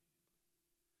right now.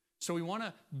 So we want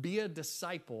to be a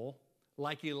disciple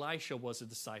like Elisha was a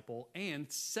disciple. And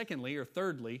secondly, or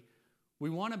thirdly,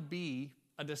 we want to be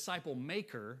a disciple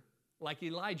maker like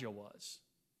Elijah was.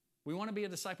 We want to be a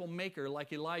disciple maker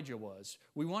like Elijah was.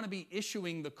 We want to be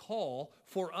issuing the call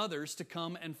for others to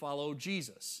come and follow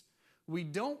Jesus. We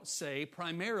don't say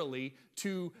primarily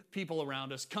to people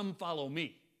around us, come follow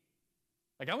me.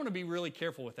 Like, I want to be really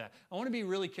careful with that. I want to be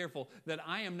really careful that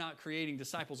I am not creating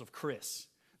disciples of Chris,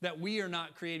 that we are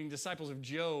not creating disciples of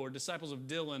Joe or disciples of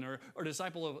Dylan or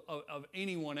disciple of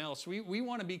anyone else. We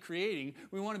want to be creating,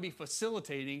 we want to be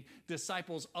facilitating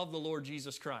disciples of the Lord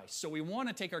Jesus Christ. So we want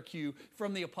to take our cue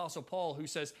from the Apostle Paul, who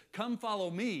says, come follow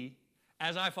me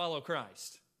as I follow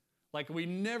Christ. Like, we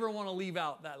never want to leave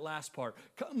out that last part.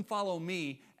 Come follow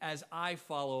me as I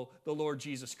follow the Lord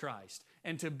Jesus Christ.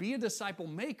 And to be a disciple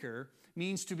maker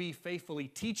means to be faithfully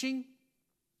teaching,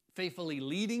 faithfully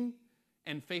leading,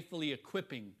 and faithfully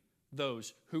equipping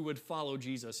those who would follow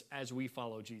Jesus as we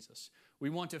follow Jesus. We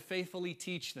want to faithfully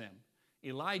teach them.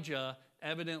 Elijah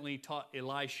evidently taught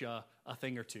Elisha a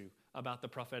thing or two about the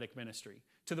prophetic ministry,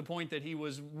 to the point that he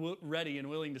was ready and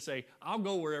willing to say, I'll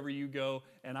go wherever you go,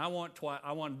 and I want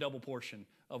a double portion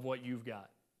of what you've got.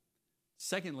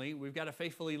 Secondly, we've got to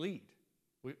faithfully lead.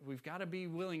 We've got to be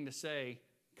willing to say,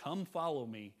 come follow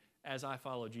me as I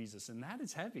follow Jesus. And that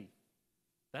is heavy.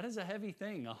 That is a heavy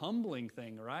thing, a humbling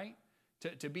thing, right?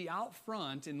 To be out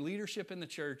front in leadership in the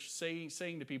church,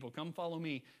 saying to people, come follow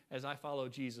me as I follow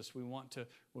Jesus. We want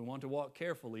to walk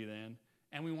carefully then,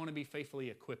 and we want to be faithfully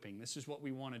equipping. This is what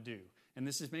we want to do. And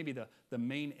this is maybe the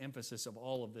main emphasis of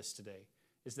all of this today,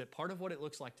 is that part of what it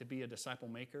looks like to be a disciple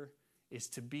maker is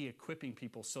to be equipping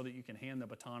people so that you can hand the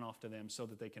baton off to them so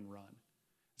that they can run.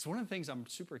 It's one of the things I'm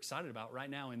super excited about right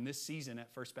now in this season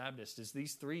at First Baptist is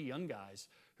these 3 young guys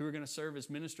who are going to serve as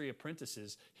ministry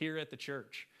apprentices here at the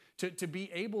church. To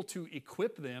be able to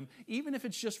equip them, even if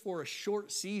it's just for a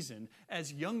short season,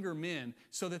 as younger men,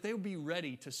 so that they'll be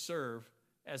ready to serve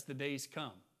as the days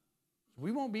come.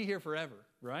 We won't be here forever,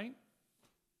 right?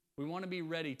 We want to be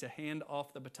ready to hand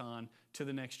off the baton to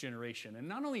the next generation. And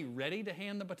not only ready to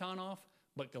hand the baton off,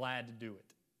 but glad to do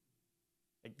it.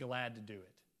 Like, glad to do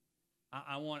it.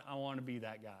 I want to be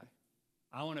that guy.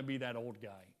 I want to be that old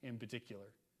guy in particular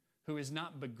who is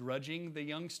not begrudging the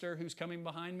youngster who's coming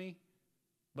behind me,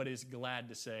 but is glad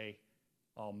to say,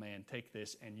 oh man, take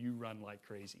this and you run like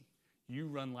crazy. You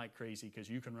run like crazy because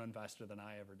you can run faster than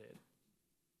I ever did.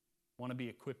 I want to be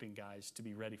equipping guys to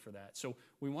be ready for that. So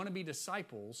we want to be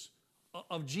disciples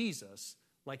of Jesus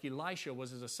like Elisha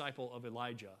was a disciple of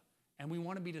Elijah. And we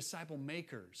want to be disciple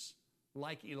makers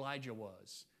like Elijah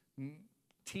was,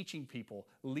 teaching people,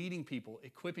 leading people,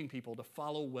 equipping people to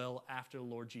follow well after the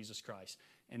Lord Jesus Christ.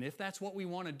 And if that's what we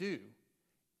want to do,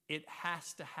 it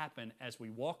has to happen as we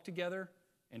walk together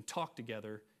and talk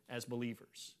together as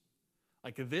believers.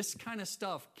 Like, this kind of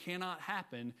stuff cannot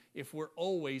happen if we're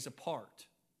always apart.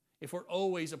 If we're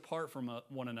always apart from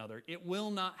one another, it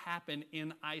will not happen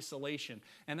in isolation.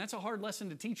 And that's a hard lesson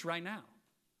to teach right now.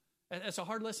 That's a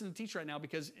hard lesson to teach right now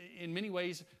because in many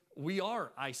ways we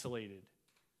are isolated.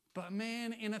 But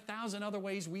man, in 1,000 other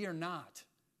ways, we are not.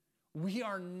 We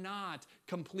are not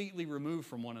completely removed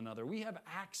from one another. We have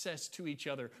access to each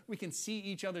other. We can see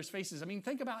each other's faces. I mean,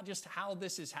 think about just how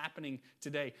this is happening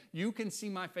today. You can see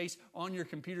my face on your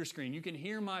computer screen. You can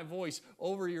hear my voice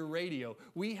over your radio.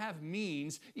 We have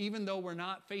means, even though we're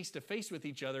not face to face with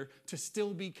each other, to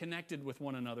still be connected with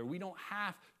one another. We don't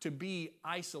have to be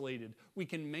isolated. We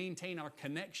can maintain our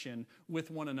connection with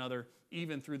one another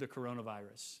even through the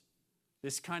coronavirus.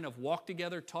 This kind of walk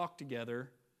together, talk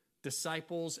together,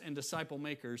 disciples and disciple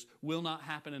makers will not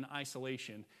happen in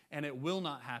isolation, and it will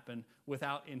not happen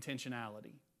without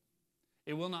intentionality.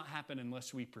 It will not happen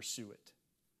unless we pursue it.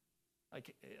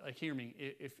 Like hear me,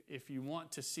 if you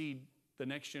want to see the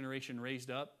next generation raised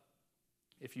up,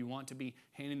 if you want to be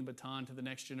handing the baton to the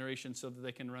next generation so that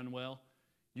they can run well,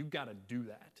 you've got to do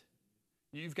that.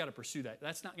 You've got to pursue that.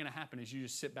 That's not going to happen as you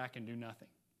just sit back and do nothing.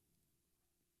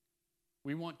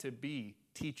 We want to be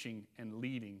teaching and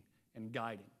leading and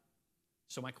guiding.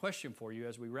 So my question for you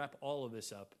as we wrap all of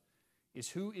this up is,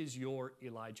 who is your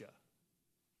Elijah?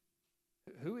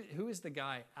 Who is the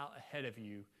guy out ahead of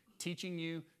you, teaching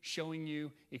you, showing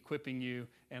you, equipping you?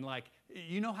 And like,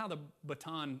 you know how the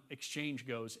baton exchange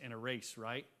goes in a race,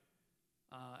 right?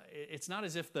 It's not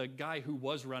as if the guy who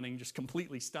was running just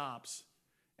completely stops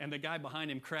and the guy behind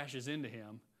him crashes into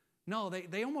him. No,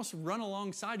 they almost run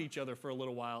alongside each other for a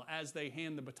little while as they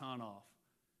hand the baton off.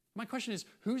 My question is,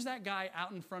 who's that guy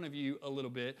out in front of you a little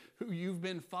bit who you've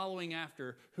been following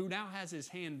after, who now has his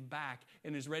hand back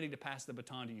and is ready to pass the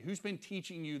baton to you? Who's been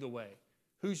teaching you the way?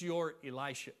 Who's your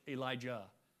Elijah?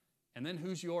 And then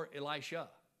who's your Elisha?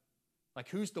 Like,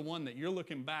 who's the one that you're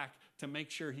looking back to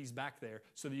make sure he's back there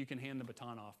so that you can hand the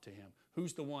baton off to him?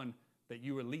 Who's the one that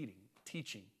you are leading,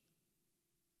 teaching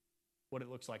what it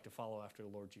looks like to follow after the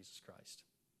Lord Jesus Christ?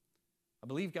 I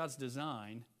believe God's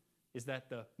design is that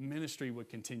the ministry would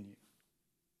continue,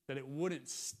 that it wouldn't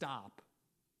stop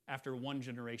after one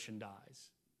generation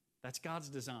dies. That's God's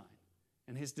design.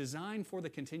 And his design for the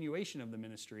continuation of the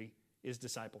ministry is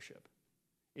discipleship,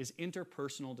 is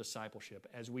interpersonal discipleship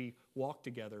as we walk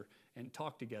together and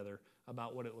talk together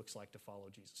about what it looks like to follow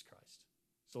Jesus Christ.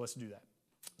 So let's do that.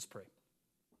 Let's pray.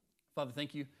 Father,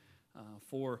 thank you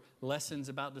for lessons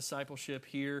about discipleship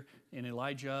here in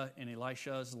Elijah and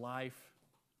Elisha's life.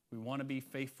 We want to be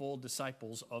faithful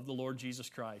disciples of the Lord Jesus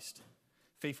Christ,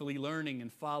 faithfully learning and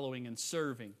following and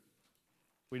serving.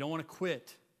 We don't want to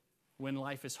quit when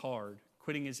life is hard.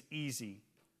 Quitting is easy.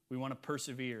 We want to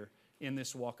persevere in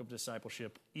this walk of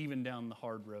discipleship, even down the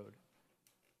hard road.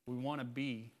 We want to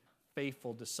be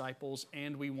faithful disciples,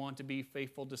 and we want to be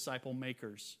faithful disciple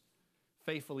makers,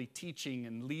 faithfully teaching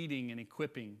and leading and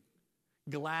equipping,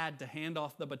 glad to hand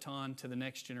off the baton to the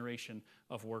next generation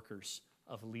of workers,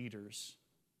 of leaders.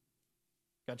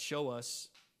 God, show us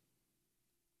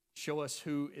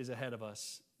who is ahead of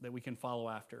us that we can follow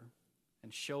after,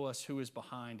 and show us who is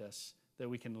behind us that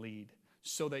we can lead,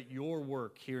 so that your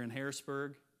work here in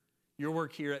Harrisburg, your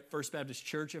work here at First Baptist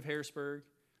Church of Harrisburg,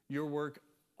 your work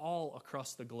all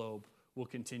across the globe will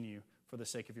continue for the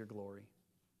sake of your glory.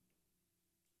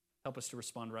 Help us to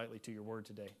respond rightly to your word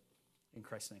today. In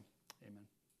Christ's name, amen.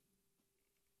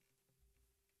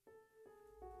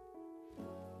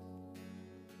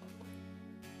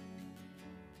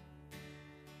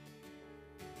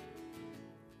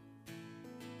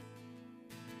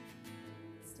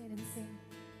 Stand and sing.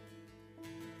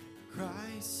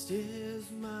 Christ is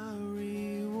my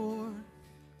reward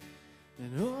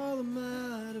and all of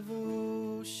my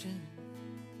devotion.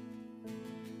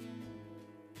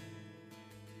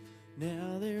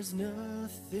 Now there's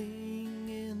nothing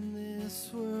in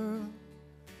this world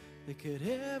that could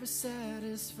ever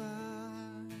satisfy.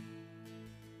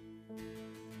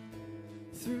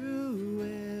 Through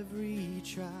every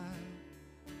trial,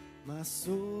 my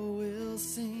soul will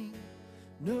sing,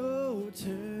 no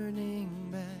turning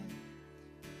back.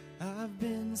 I've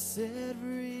been set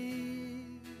free.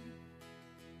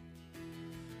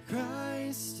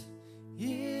 Christ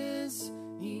is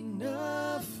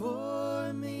enough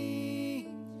for me.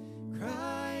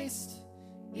 Christ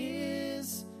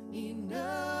is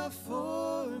enough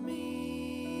for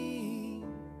me.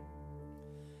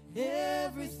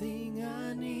 Everything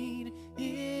I need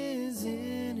is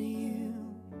in you.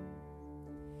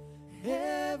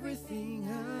 Everything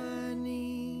I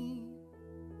need.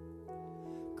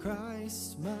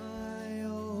 Christ, my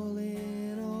all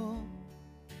in all,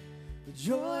 the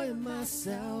joy of my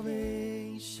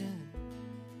salvation.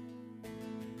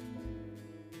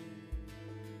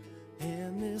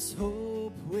 And this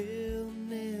hope will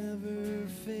never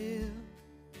fail.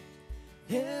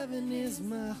 Heaven is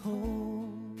my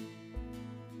home.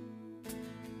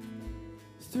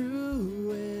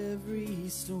 Through every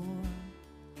storm,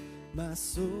 my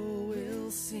soul will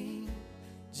sing,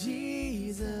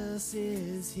 Jesus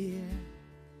is here.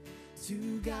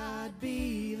 To God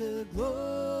be the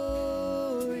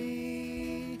glory.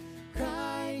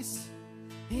 Christ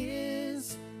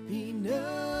is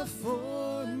enough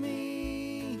for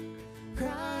me.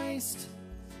 Christ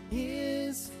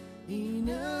is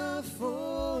enough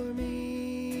for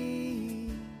me.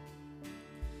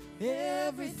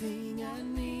 Everything I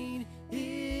need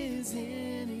is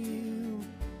in you.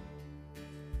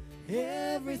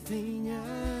 Everything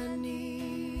I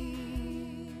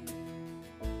need.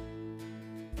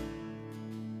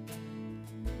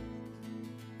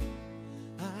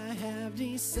 I have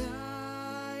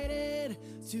decided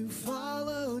to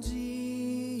follow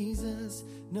Jesus.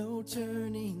 No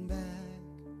turning back.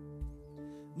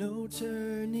 No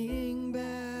turning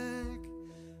back.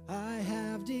 I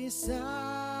have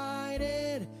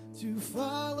decided to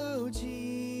follow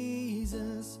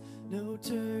Jesus. No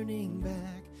turning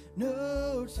back.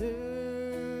 No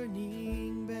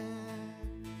turning back.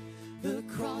 The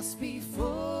cross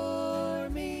before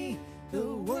me,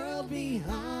 the world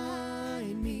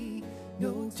behind me.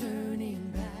 No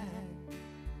turning back.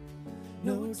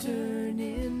 No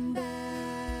turning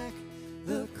back.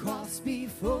 The cross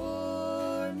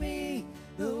before me,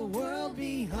 the world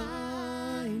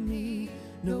behind me.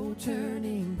 No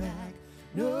turning back.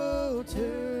 No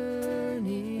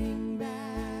turning back.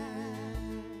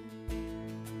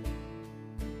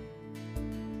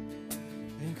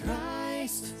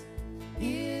 Christ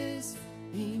is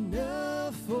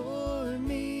enough for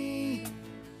me.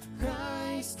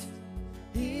 Christ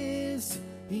is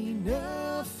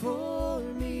enough for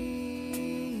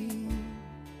me.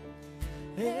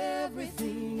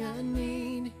 Everything I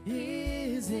need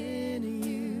is in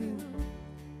you.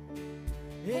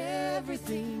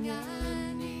 Everything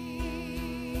I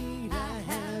need. I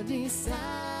have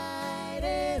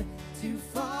decided to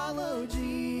follow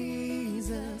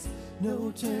Jesus.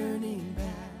 No turning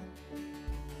back,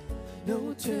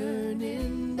 no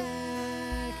turning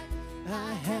back.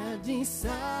 I have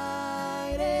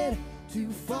decided to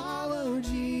follow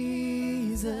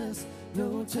Jesus.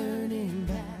 No turning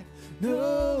back,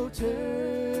 no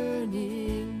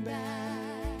turning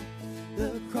back.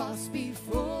 The cross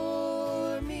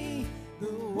before me,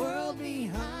 the world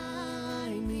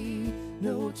behind me.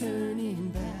 No turning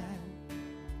back,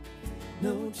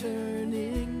 no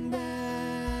turning back.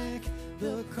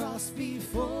 The cross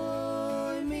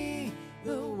before me,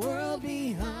 the world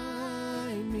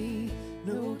behind me.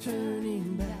 No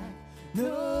turning back,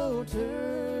 no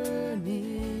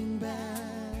turning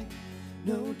back,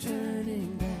 no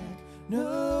turning back,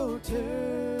 no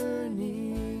turning back.